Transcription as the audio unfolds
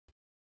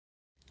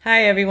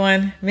Hi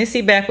everyone,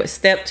 Missy back with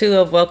step 2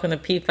 of Welcome to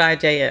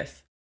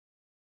p5.js.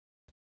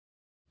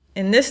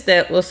 In this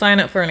step, we'll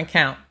sign up for an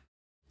account,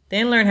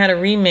 then learn how to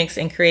remix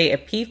and create a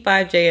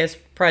p5.js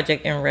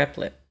project in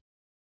Replit.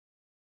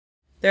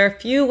 There are a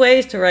few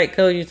ways to write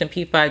code using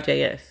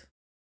p5.js.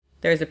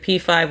 There's a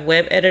p5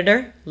 web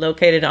editor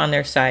located on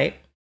their site,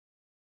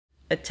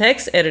 a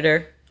text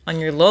editor on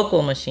your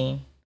local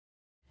machine,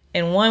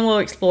 and one we'll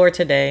explore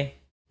today,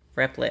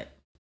 Replit.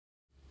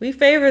 We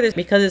favor this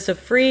because it's a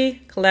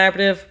free,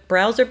 collaborative,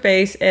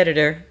 browser-based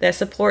editor that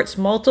supports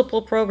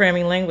multiple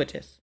programming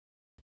languages.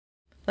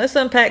 Let's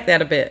unpack that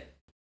a bit.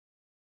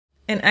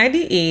 An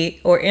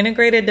IDE, or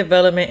Integrated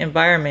Development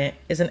Environment,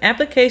 is an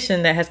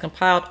application that has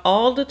compiled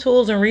all the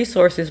tools and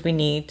resources we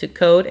need to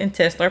code and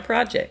test our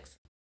projects.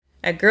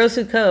 At Girls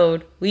Who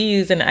Code, we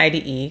use an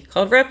IDE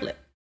called Replit.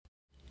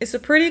 It's a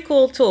pretty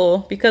cool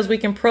tool because we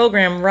can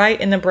program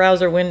right in the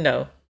browser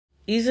window,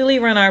 easily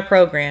run our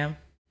program,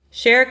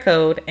 share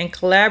code, and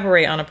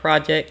collaborate on a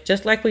project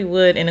just like we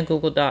would in a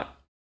Google Doc.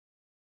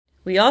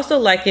 We also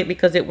like it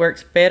because it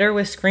works better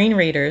with screen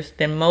readers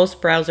than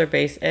most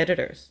browser-based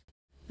editors.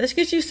 Let's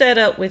get you set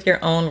up with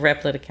your own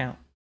Replit account.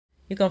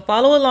 You can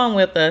follow along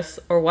with us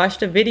or watch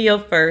the video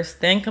first,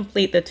 then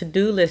complete the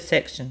to-do list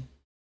section.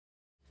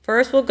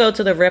 First, we'll go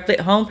to the Replit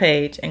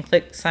homepage and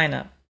click Sign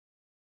Up.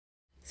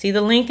 See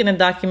the link in the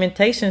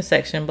documentation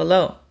section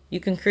below. You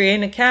can create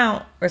an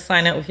account or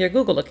sign up with your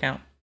Google account.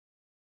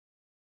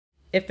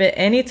 If at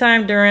any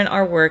time during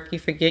our work you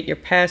forget your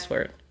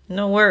password,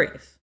 no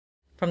worries.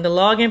 From the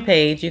login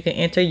page, you can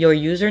enter your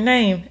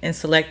username and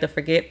select the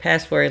Forget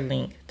Password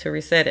link to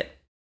reset it.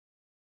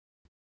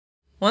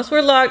 Once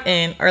we're logged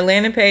in, our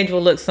landing page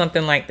will look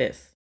something like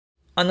this.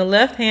 On the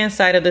left-hand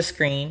side of the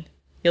screen,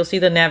 you'll see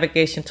the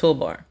navigation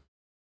toolbar.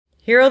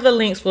 Here are the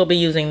links we'll be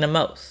using the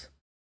most.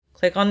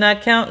 Click on the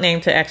account name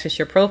to access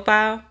your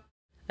profile,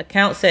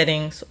 account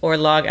settings, or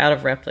log out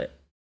of Replit.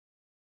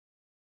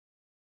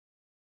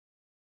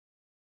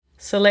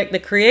 Select the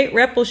Create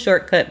REPL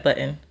shortcut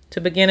button to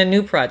begin a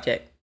new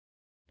project.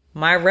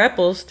 My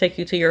REPLs take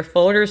you to your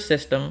folders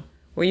system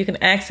where you can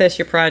access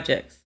your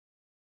projects.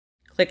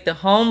 Click the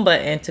Home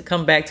button to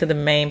come back to the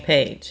main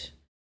page.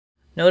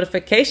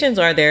 Notifications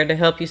are there to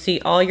help you see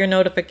all your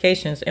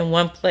notifications in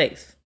one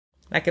place,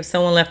 like if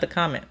someone left a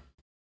comment.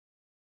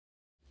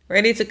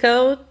 Ready to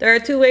code? There are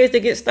 2 ways to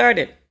get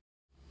started.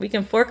 We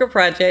can fork a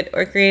project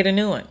or create a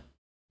new one.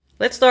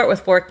 Let's start with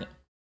forking.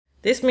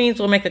 This means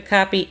we'll make a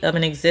copy of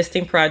an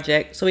existing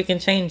project so we can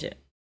change it.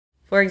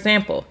 For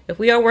example, if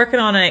we are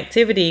working on an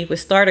activity with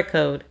starter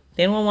code,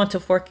 then we'll want to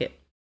fork it.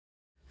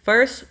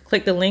 First,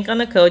 click the link on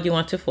the code you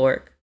want to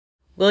fork.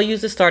 We'll use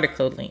the starter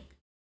code link.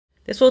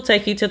 This will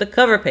take you to the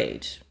cover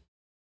page.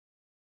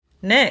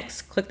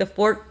 Next, click the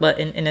fork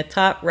button in the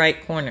top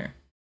right corner.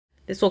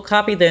 This will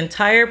copy the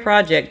entire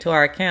project to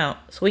our account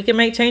so we can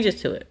make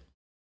changes to it.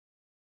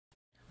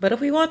 But if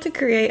we want to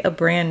create a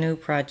brand new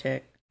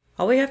project,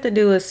 all we have to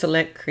do is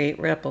select Create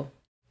REPL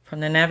from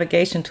the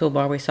navigation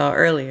toolbar we saw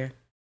earlier.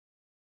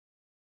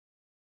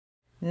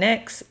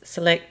 Next,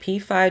 select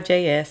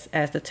p5.js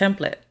as the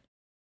template.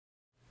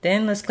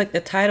 Then let's click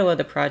the title of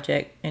the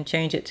project and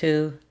change it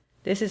to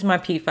This is my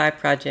p5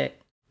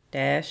 project,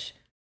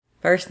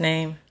 first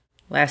name,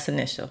 last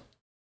initial.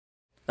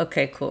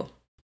 Okay, cool.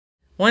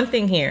 One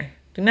thing here,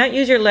 do not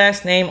use your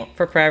last name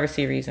for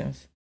privacy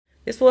reasons.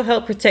 This will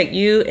help protect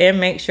you and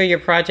make sure your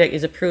project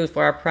is approved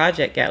for our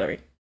project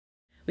gallery.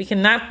 We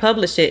cannot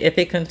publish it if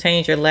it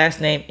contains your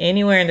last name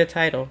anywhere in the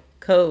title,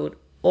 code,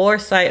 or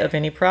site of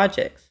any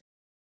projects.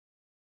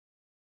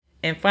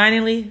 And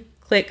finally,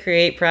 click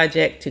Create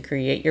Project to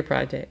create your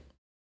project.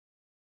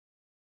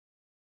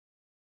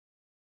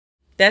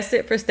 That's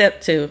it for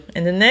step 2.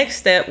 In the next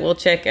step, we'll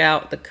check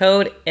out the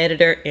code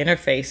editor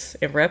interface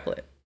in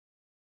Replit.